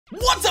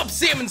up,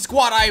 Salmon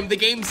Squad? I am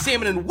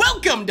TheGameSalmon, and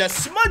welcome to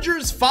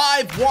Smudger's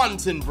 5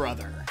 Wanton,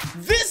 brother.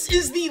 This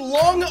is the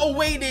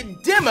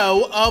long-awaited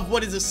demo of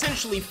what is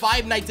essentially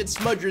Five Nights at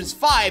Smudger's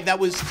 5 that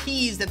was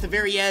teased at the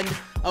very end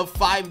of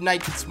Five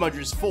Nights at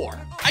Smudger's 4.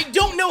 I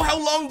don't know how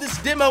long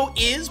this demo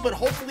is, but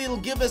hopefully it'll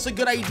give us a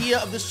good idea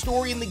of the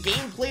story and the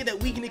gameplay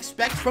that we can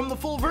expect from the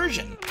full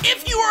version.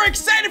 If you are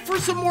excited for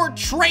some more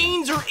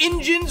trains or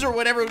engines or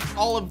whatever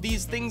all of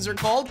these things are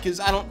called, because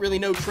I don't really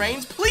know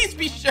trains, please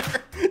be sure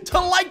to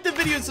like the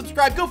video and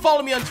subscribe. Go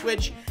follow me on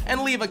Twitch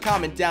and leave a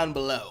comment down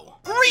below.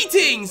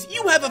 Greetings!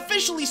 You have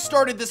officially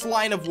started this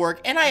line of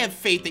work, and I have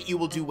faith that you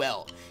will do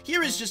well.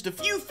 Here is just a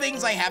few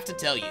things I have to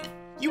tell you.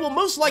 You will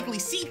most likely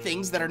see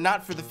things that are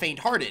not for the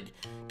faint-hearted.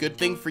 Good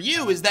thing for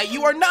you is that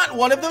you are not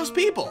one of those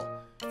people.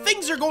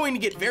 Things are going to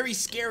get very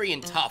scary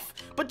and tough,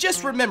 but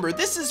just remember,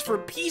 this is for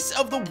peace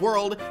of the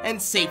world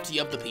and safety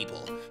of the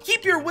people.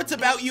 Keep your wits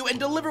about you and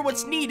deliver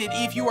what's needed.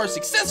 If you are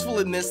successful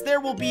in this,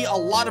 there will be a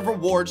lot of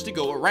rewards to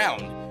go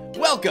around.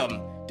 Welcome,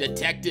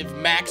 Detective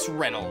Max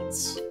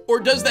Reynolds. Or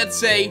does that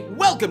say,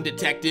 welcome,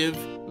 Detective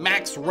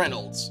Max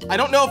Reynolds? I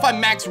don't know if I'm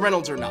Max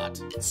Reynolds or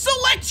not.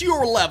 Select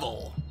your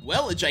level.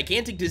 Well, a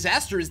gigantic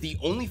disaster is the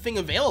only thing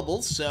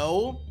available,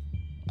 so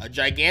a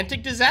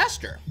gigantic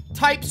disaster.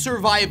 Type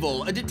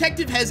survival. A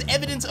detective has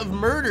evidence of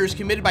murders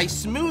committed by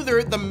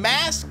Smudger, the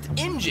masked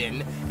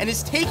engine, and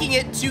is taking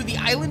it to the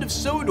island of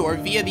Sodor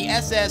via the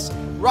SS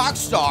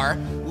Rockstar.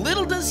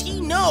 Little does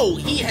he know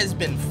he has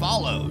been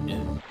followed.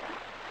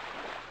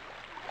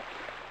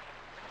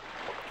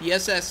 The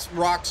SS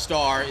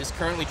Rockstar is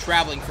currently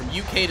traveling from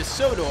UK to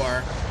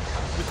Sodor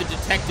with the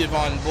detective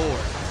on board.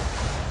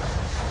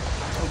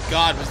 Oh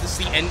God, was this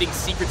the ending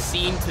secret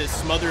scene to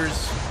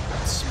Smudger's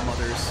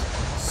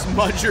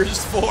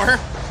 4?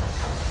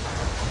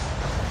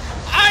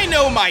 I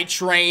know my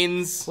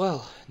trains!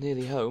 Well,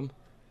 nearly home.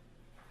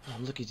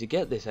 I'm lucky to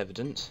get this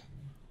evidence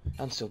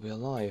and still be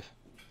alive.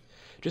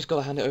 Just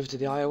gotta hand it over to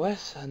the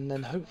iOS and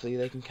then hopefully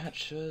they can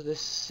catch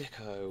this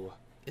sicko.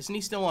 Isn't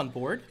he still on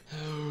board?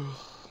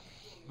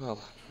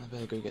 Well, I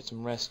better go get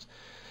some rest.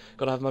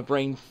 Gotta have my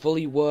brain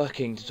fully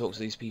working to talk to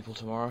these people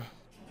tomorrow.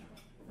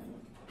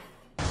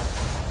 I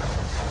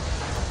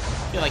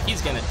feel like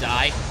he's gonna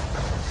die.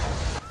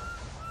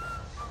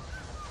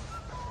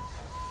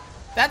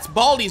 That's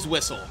Baldy's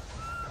whistle.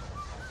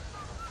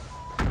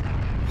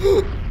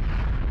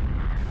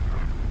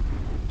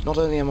 Not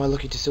only am I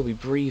lucky to still be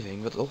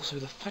breathing, but also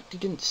the fact he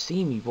didn't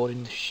see me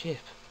boarding the ship.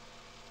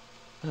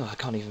 Oh, I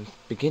can't even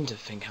begin to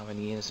think how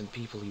many innocent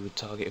people he would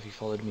target if he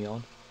followed me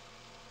on.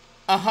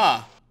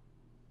 Uh-huh.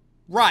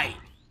 Right.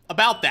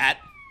 About that.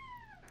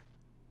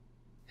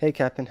 Hey,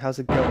 Captain, how's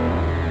it going?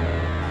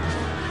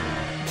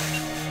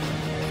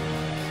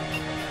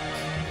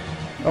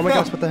 Oh my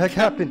gosh, what the heck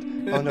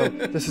happened? Oh no,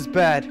 this is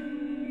bad.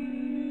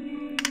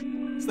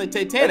 It's the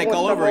Titanic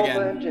all over again.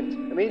 All the engines.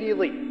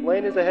 Immediately.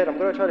 Lane is ahead. I'm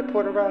going to try to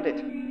port around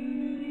it.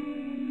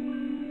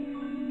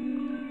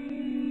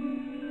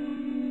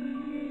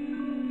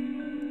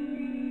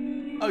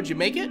 Oh, did you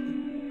make it?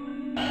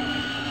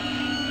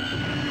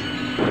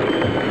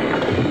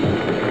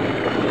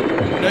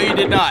 No, you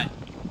did not.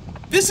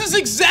 This is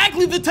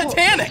exactly the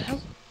Titanic!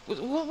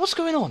 What's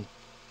going on?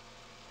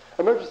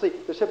 Emergency.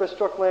 The ship has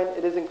struck land.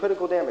 It is in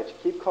critical damage.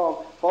 Keep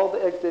calm. Follow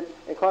the exit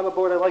and climb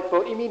aboard a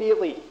lifeboat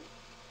immediately.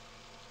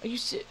 Are you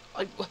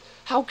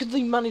how could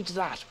they manage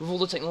that with all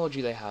the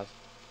technology they have?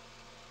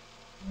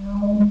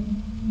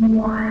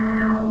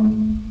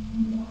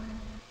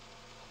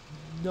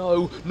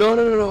 No,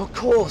 of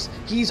course!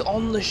 He's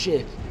on the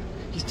ship!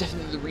 He's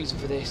definitely the reason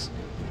for this.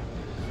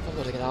 I've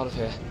got to get out of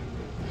here.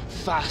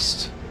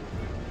 Fast!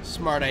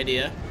 Smart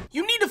idea.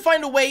 You need to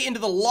find a way into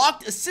the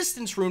locked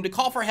assistance room to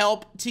call for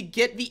help to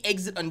get the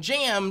exit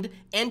unjammed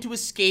and to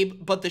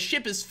escape, but the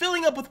ship is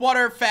filling up with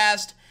water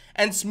fast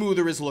and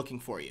Smudger is looking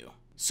for you.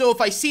 So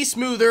if I see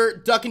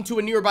Smudger, duck into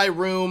a nearby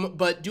room,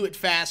 but do it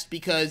fast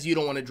because you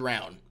don't want to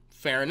drown.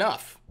 Fair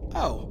enough.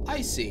 Oh,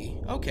 I see.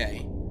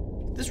 Okay.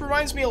 This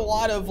reminds me a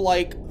lot of,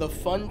 like, the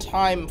Fun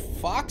Time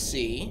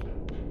Foxy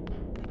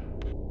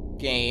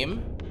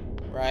game,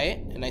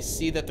 right? And I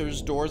see that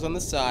there's doors on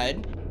the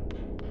side.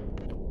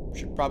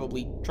 Should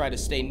probably try to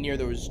stay near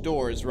those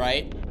doors,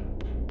 right?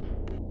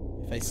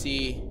 If I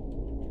see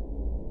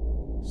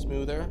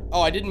Smudger.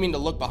 Oh, I didn't mean to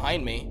look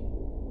behind me.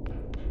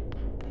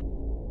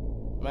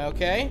 Am I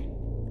okay? I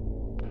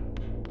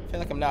feel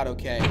like I'm not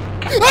okay.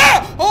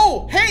 Ah!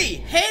 Oh,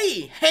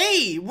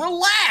 hey,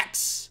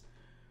 relax!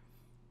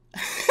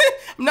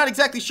 I'm not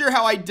exactly sure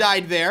how I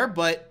died there,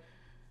 but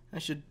I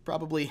should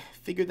probably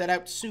figure that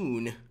out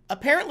soon.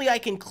 Apparently, I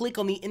can click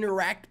on the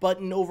interact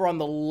button over on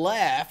the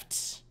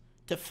left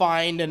to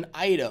find an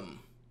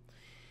item.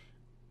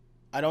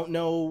 I don't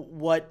know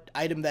what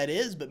item that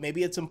is, but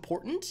maybe it's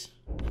important.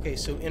 Okay,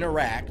 so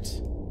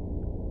interact.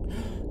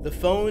 The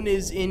phone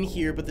is in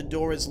here, but the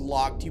door is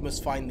locked. You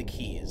must find the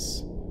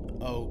keys.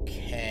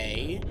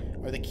 Okay.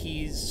 Are the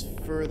keys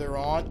further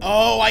on?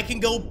 Oh, I can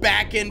go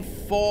back and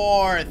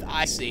forth.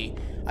 I see.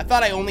 I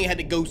thought I only had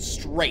to go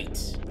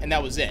straight, and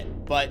that was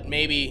it. But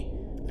maybe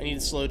I need to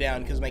slow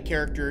down because my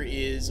character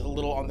is a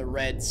little on the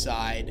red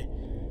side.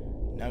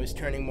 Now he's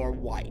turning more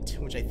white,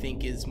 which I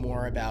think is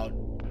more about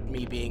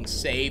me being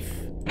safe.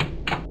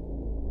 I'm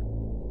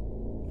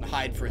gonna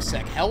hide for a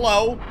sec.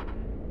 Hello?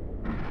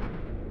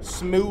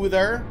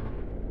 Smoother.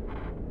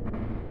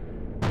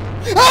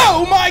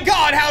 Oh my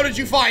god, how did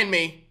you find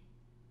me?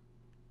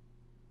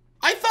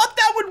 I thought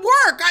that would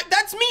work.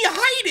 That's me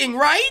hiding,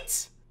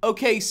 right?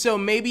 Okay, so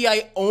maybe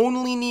I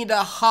only need to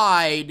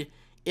hide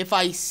if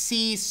I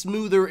see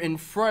Smoother in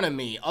front of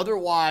me.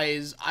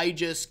 Otherwise, I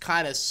just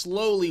kind of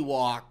slowly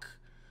walk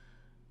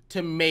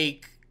to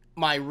make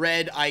my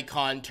red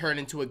icon turn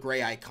into a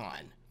gray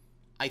icon.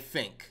 I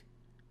think.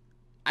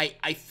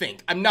 I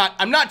think. I'm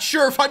not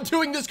sure if I'm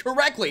doing this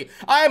correctly.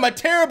 I am a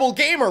terrible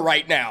gamer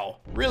right now.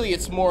 Really,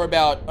 it's more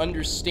about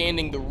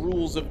understanding the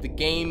rules of the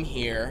game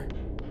here.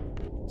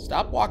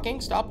 Stop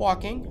walking, stop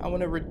walking. I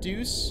want to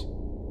reduce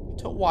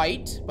to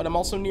white, but I'm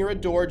also near a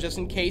door just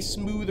in case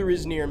Smoother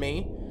is near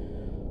me.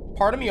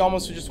 Part of me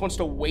almost just wants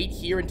to wait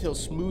here until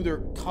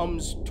Smoother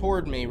comes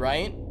toward me,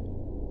 right?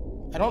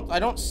 I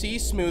don't see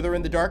Smoother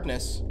in the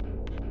darkness,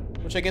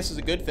 which I guess is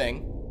a good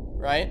thing,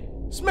 right?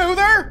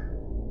 Smoother!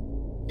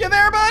 You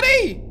there,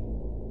 buddy?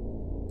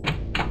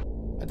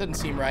 That doesn't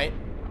seem right.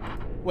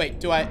 Wait,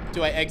 do I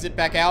exit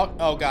back out?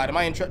 Oh god, am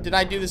I in trouble? Did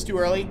I do this too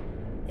early?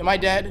 Am I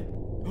dead?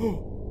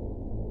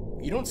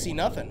 You don't see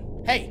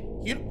nothing. Hey,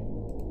 you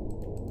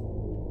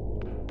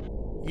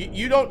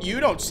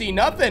don't see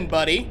nothing,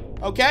 buddy.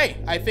 Okay,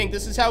 I think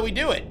this is how we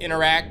do it.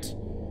 Interact.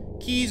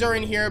 Keys are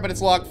in here, but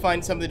it's locked.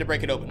 Find something to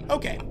break it open.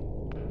 Okay.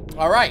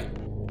 All right.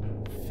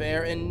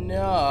 Fair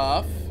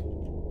enough.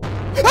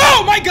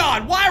 Oh my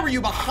god! Why were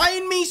you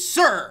behind me,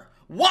 sir?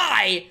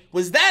 Why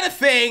was that a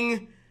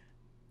thing?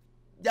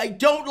 I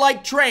don't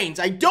like trains.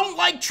 I don't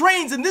like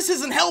trains, and this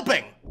isn't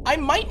helping. I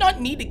might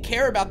not need to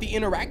care about the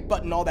interact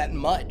button all that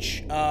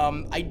much.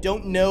 I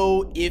don't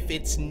know if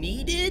it's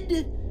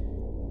needed.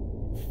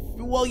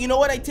 Well, you know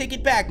what? I take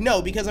it back.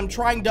 No, because I'm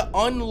trying to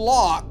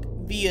unlock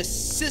the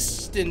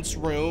assistance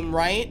room,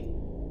 right?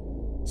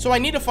 So I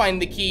need to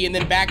find the key and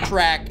then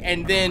backtrack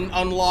and then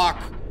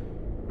unlock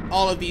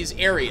all of these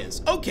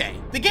areas. Okay,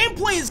 the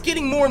gameplay is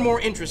getting more and more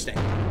interesting.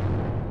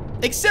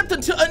 Except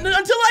until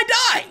I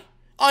die.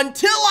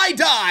 Until I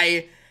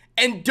die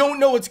and don't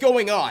know what's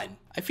going on.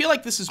 I feel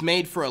like this is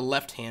made for a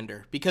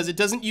left-hander because it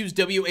doesn't use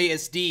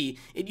WASD.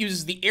 It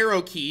uses the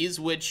arrow keys,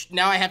 which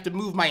now I have to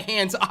move my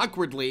hands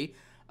awkwardly.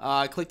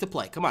 Click to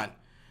play. Come on.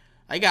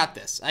 I got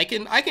this. I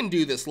can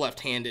do this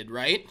left-handed,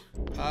 right?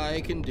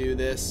 I can do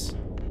this.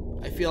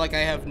 I feel like I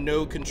have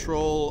no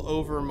control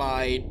over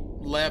my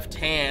left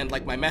hand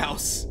like my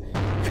mouse.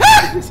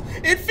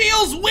 It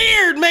feels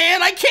weird,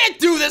 man. I can't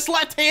do this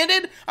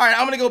left-handed. All right,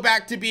 I'm gonna go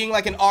back to being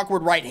like an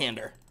awkward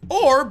right-hander.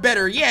 Or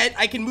better yet,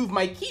 I can move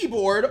my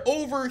keyboard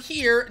over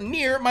here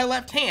near my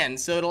left hand,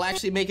 so it'll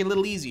actually make it a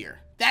little easier.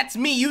 That's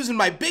me using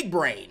my big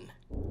brain.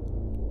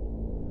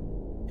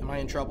 Am I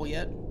in trouble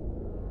yet?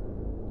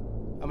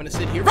 I'm gonna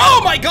sit here.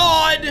 Oh my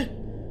god!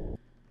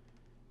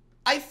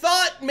 I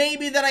thought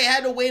maybe that I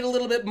had to wait a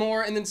little bit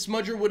more and then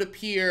Smudger would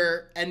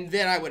appear and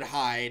then I would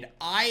hide.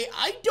 I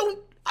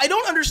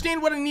don't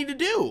understand what I need to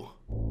do.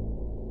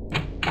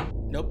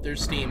 Nope,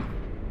 there's Steam.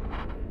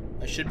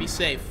 I should be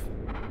safe.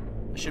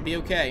 I should be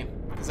okay,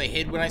 because I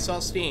hid when I saw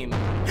Steam.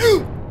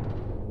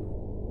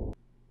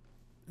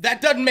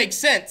 That doesn't make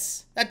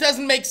sense. That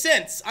doesn't make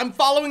sense. I'm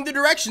following the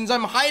directions.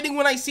 I'm hiding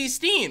when I see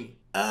Steam.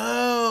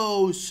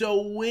 Oh,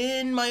 so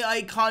when my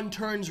icon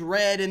turns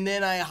red and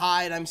then I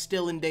hide, I'm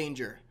still in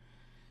danger.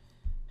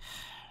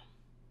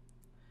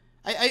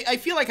 I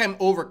feel like I'm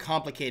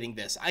overcomplicating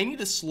this. I need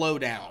to slow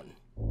down.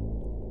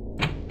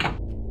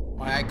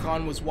 My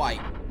icon was white.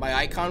 My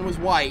icon was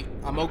white.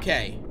 I'm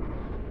okay.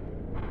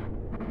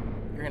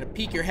 You're gonna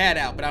peek your head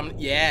out, but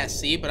yeah,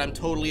 see, but I'm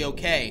totally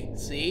okay.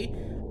 See?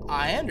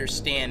 I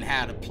understand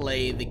how to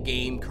play the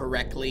game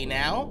correctly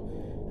now.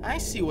 I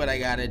see what I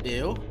gotta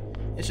do.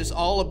 It's just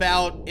all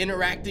about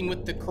interacting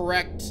with the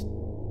correct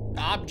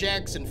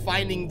objects and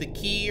finding the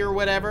key or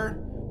whatever.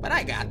 But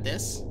I got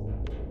this.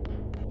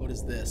 What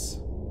is this?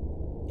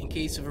 In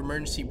case of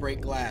emergency,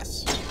 break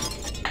glass.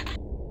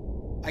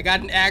 I got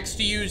an axe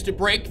to use to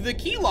break the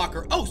key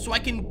locker. Oh, so I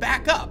can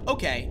back up.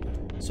 Okay,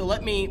 so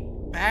let me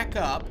back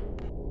up.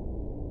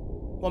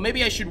 Well,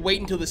 maybe I should wait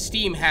until the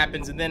steam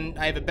happens and then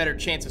I have a better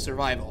chance of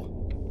survival.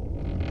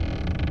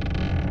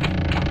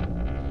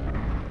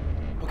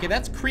 Okay,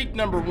 that's creek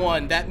number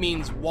 1. That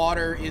means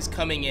water is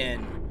coming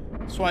in.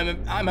 So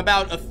I'm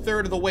about a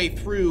third of the way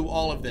through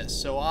all of this.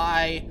 So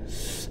I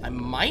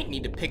might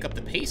need to pick up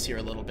the pace here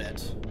a little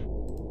bit.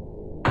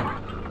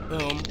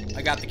 Boom,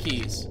 I got the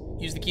keys.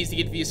 Use the keys to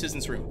get to the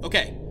assistance room.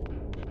 Okay.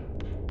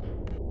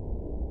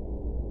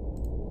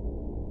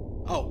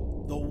 Oh,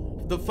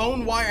 the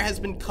phone wire has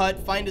been cut.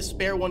 Find a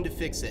spare one to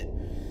fix it.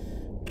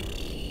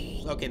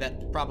 Okay,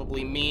 that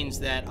probably means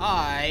that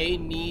I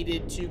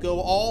needed to go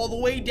all the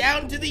way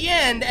down to the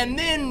end and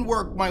then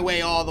work my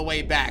way all the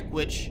way back,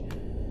 which,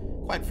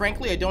 quite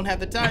frankly, I don't have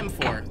the time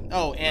for.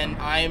 Oh, and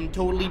I am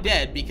totally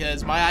dead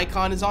because my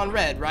icon is on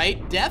red,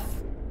 right?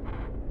 Death?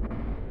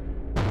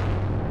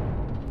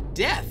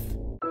 death.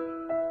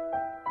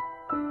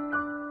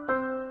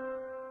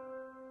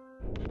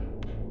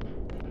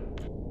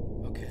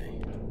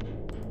 Okay.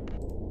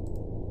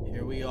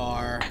 Here we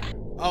are.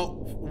 Oh,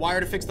 wire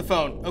to fix the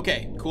phone.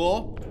 Okay,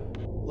 cool.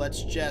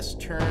 Let's just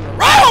turn around.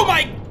 Oh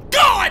my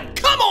God!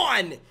 Come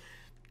on!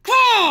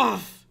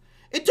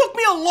 It took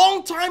me a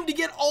long time to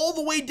get all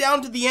the way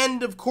down to the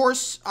end. Of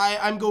course,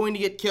 I'm going to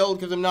get killed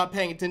because I'm not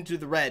paying attention to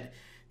the red.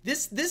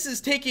 This is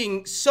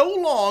taking so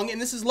long, and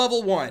this is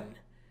level 1.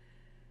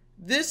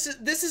 This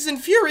is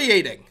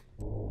infuriating.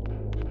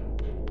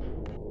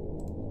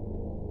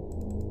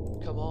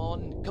 Come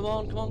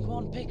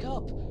on, pick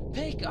up!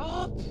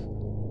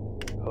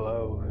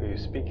 Hello,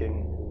 who's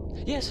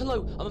speaking? Yes,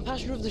 hello, I'm a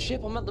passenger of the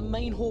ship. I'm at the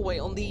main hallway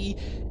on the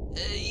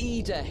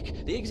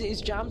E-deck. The exit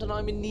is jammed and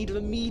I'm in need of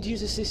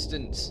immediate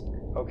assistance.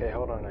 Okay,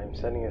 hold on. I'm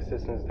sending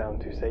assistance down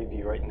to save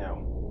you right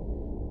now.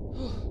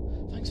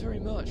 Thanks very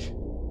much.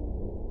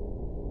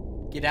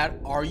 Get out.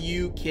 Are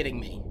you kidding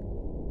me?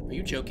 Are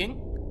you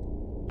joking?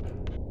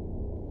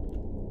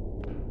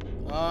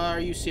 Are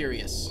you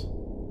serious?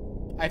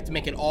 I have to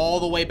make it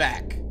all the way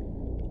back.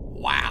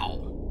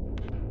 Wow.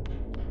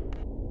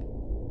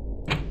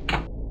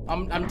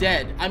 I'm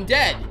dead. I'm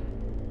dead.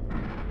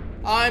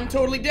 I'm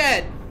totally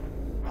dead.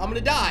 I'm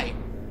gonna die.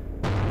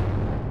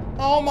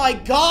 Oh my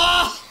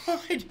God.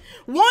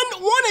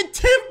 One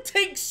attempt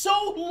takes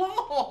so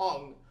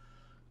long.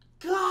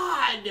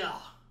 God.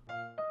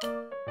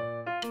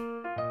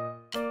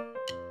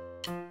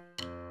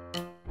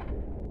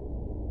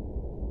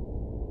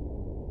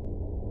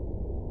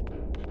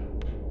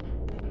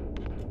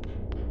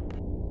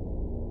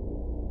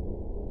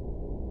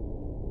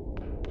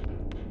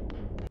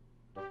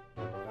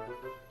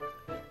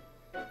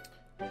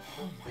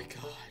 Oh my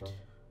God.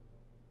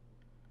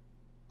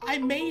 I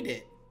made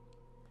it.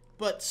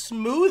 But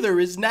Smoother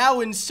is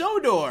now in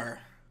Sodor.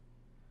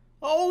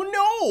 Oh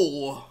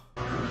no.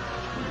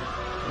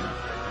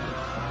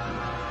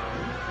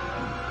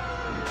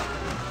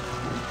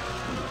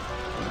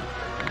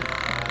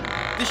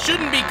 This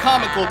shouldn't be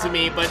comical to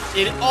me, but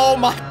it, oh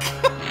my God.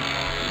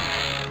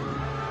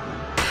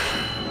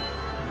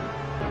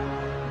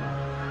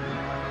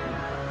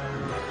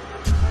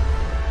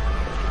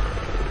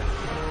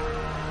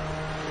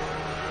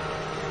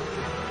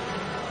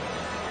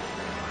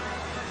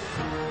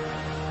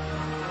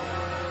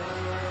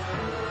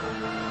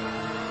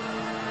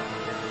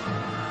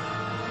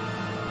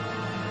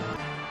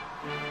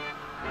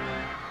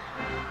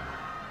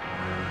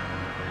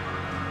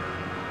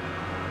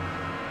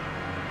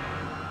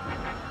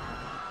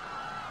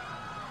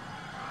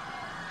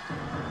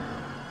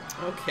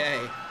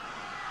 Okay.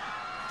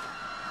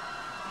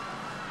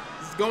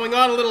 This is going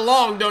on a little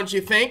long, don't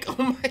you think?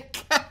 Oh my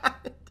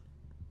God.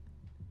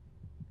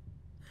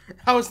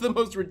 That was the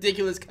most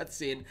ridiculous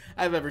cutscene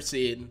I've ever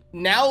seen.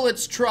 Now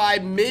let's try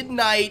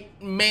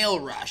Midnight Mail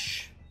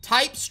Rush.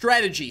 Type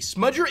strategy.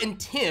 Smudger and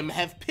Tim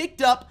have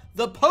picked up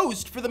the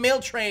post for the mail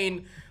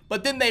train,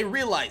 but then they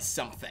realized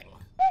something.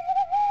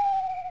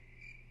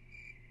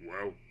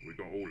 Well, we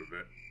got all of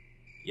it.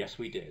 Yes,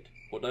 we did.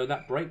 Although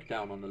that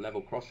breakdown on the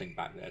level crossing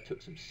back there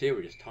took some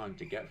serious time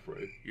to get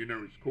through. You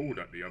know, it's called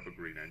that the other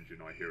green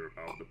engine I hear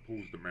about that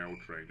pulls the mail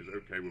train is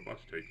okay with us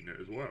taking it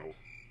as well.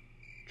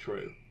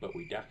 True, but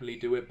we definitely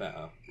do it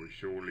better. We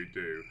surely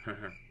do.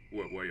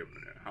 Wait a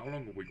minute. How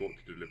long have we got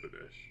to deliver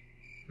this?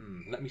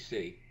 Let me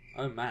see.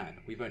 Oh man,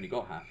 we've only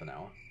got half an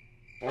hour.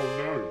 Oh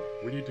no!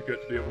 We need to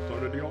get to the other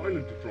side of the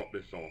island to drop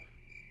this off.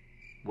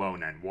 Well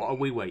then, what are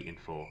we waiting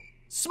for?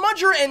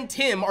 Smudger and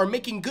Tim are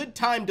making good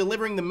time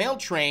delivering the mail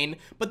train,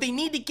 but they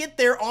need to get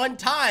there on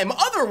time,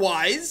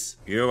 otherwise...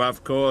 You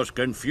have caused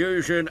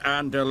confusion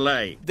and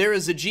delay. There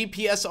is a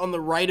GPS on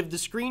the right of the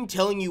screen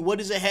telling you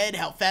what is ahead,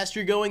 how fast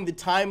you're going, the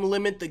time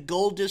limit, the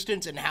goal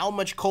distance, and how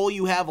much coal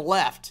you have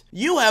left.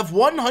 You have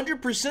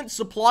 100%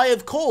 supply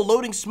of coal.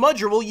 Loading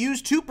Smudger will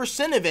use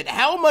 2% of it.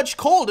 How much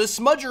coal does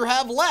Smudger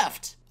have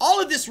left?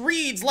 All of this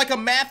reads like a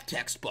math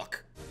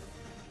textbook.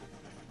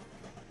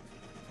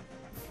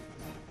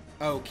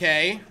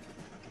 Okay.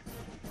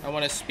 I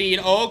want to speed.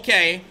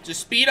 Okay.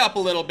 Just speed up a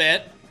little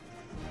bit.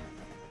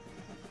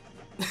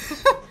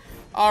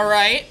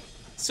 Alright.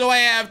 So I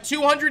have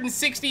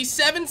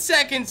 267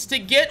 seconds to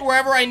get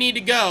wherever I need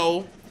to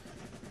go.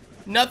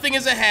 Nothing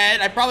is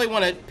ahead. I probably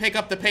want to pick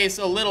up the pace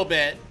a little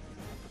bit.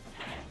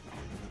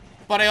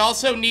 But I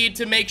also need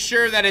to make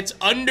sure that it's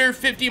under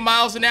 50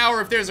 miles an hour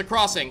if there's a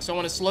crossing. So I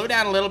want to slow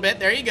down a little bit.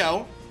 There you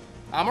go.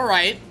 I'm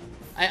alright.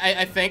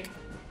 I think.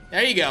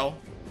 There you go.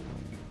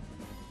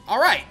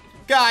 Alright,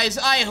 guys,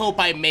 I hope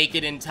I make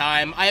it in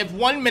time. I have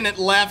 1 minute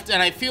left,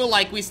 and I feel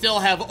like we still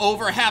have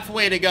over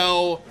halfway to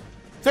go.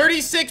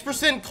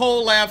 36%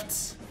 coal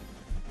left.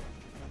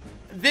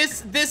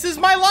 This is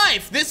my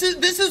life. This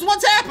is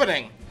what's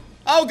happening.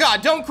 Oh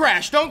God, don't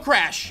crash, don't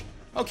crash.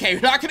 Okay,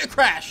 you're not gonna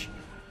crash.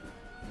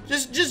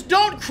 Just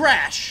don't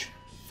crash.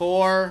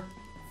 4,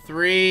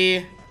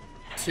 3,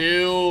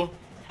 2,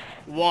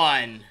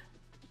 1.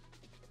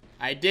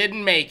 I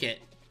didn't make it.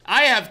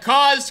 I have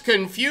caused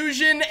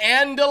confusion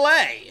and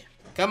delay.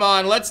 Come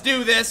on, let's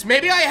do this.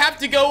 Maybe I have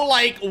to go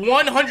like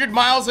 100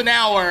 miles an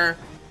hour,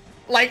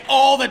 like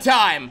all the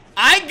time.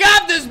 I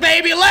got this,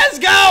 baby. Let's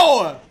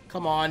go.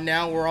 Come on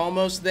now, we're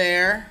almost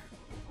there.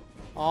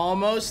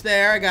 Almost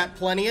there. I got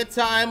plenty of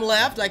time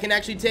left. I can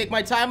actually take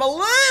my time a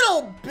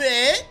little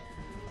bit.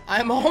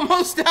 I'm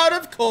almost out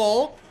of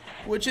coal,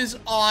 which is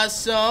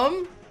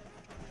awesome.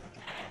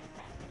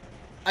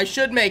 I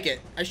should make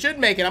it. I should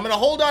make it. I'm going to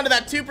hold on to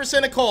that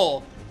 2% of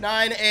coal.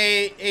 9,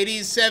 8, 80s,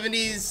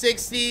 70s,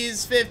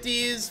 60s,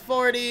 50s,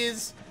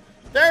 40s,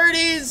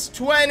 30s,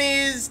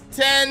 20s,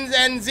 10s,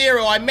 and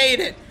 0. I made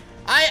it.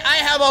 I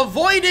have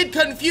avoided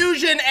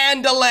confusion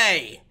and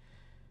delay.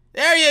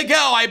 There you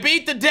go. I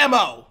beat the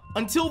demo.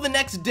 Until the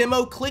next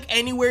demo, click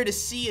anywhere to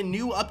see a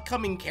new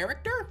upcoming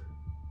character?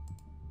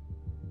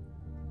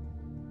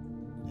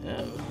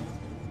 Oh.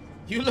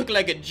 You look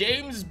like a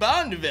James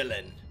Bond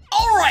villain.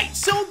 Alright,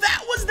 so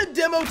that was the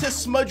demo to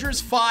Smudger's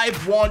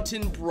 5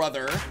 Wanton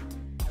Brother.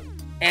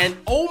 And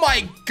oh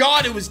my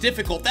god, it was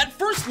difficult. That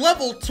first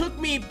level took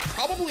me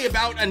probably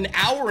about an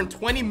hour and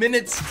 20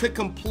 minutes to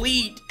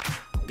complete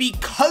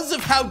because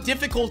of how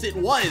difficult it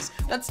was.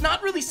 That's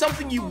not really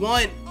something you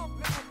want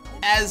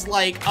as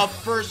like a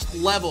first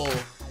level.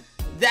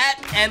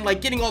 That and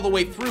like getting all the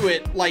way through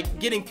it, like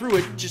getting through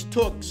it just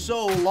took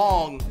so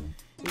long.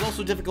 It was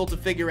also difficult to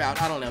figure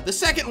out. I don't know. The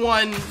second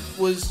one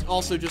was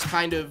also just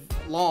kind of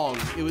long.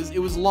 It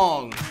was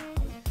long.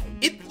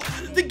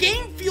 The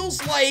game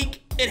feels like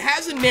it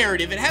has a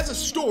narrative, it has a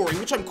story,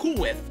 which I'm cool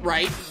with,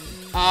 right?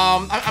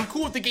 I'm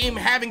cool with the game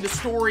having the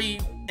story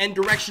and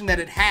direction that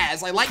it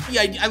has. I like the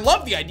idea. I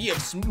love the idea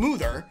of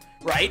smoother,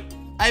 right?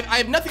 I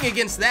have nothing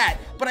against that,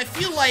 but I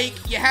feel like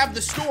you have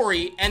the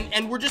story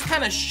and we're just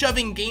kind of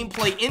shoving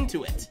gameplay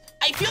into it.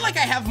 I feel like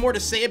I have more to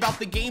say about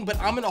the game, but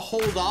I'm gonna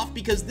hold off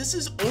because this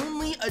is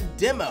only a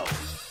demo.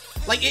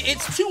 Like,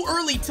 it's too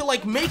early to,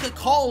 like, make a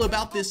call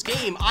about this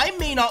game. I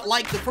may not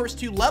like the first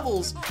 2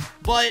 levels,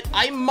 but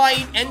I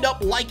might end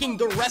up liking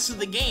the rest of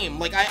the game.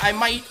 Like, I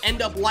might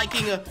end up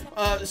liking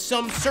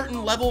some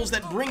certain levels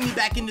that bring me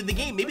back into the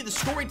game. Maybe the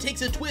story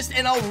takes a twist,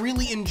 and I'll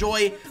really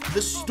enjoy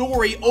the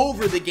story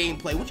over the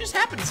gameplay, which has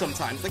happened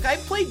sometimes. Like,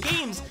 I've played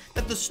games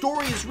that the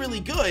story is really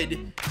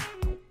good,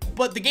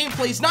 but the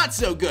gameplay's not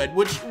so good,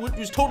 which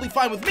was totally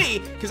fine with me,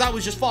 because I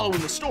was just following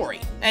the story.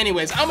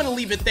 Anyways, I'm gonna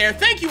leave it there.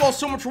 Thank you all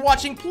so much for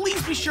watching.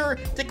 Please be sure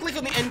to click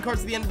on the end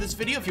cards at the end of this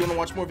video if you want to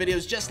watch more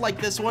videos just like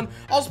this one.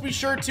 Also be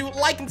sure to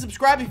like and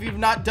subscribe if you've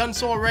not done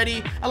so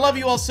already. I love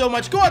you all so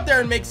much. Go out there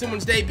and make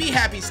someone's day. Be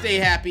happy, stay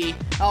happy.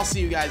 I'll see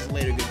you guys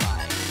later. Goodbye.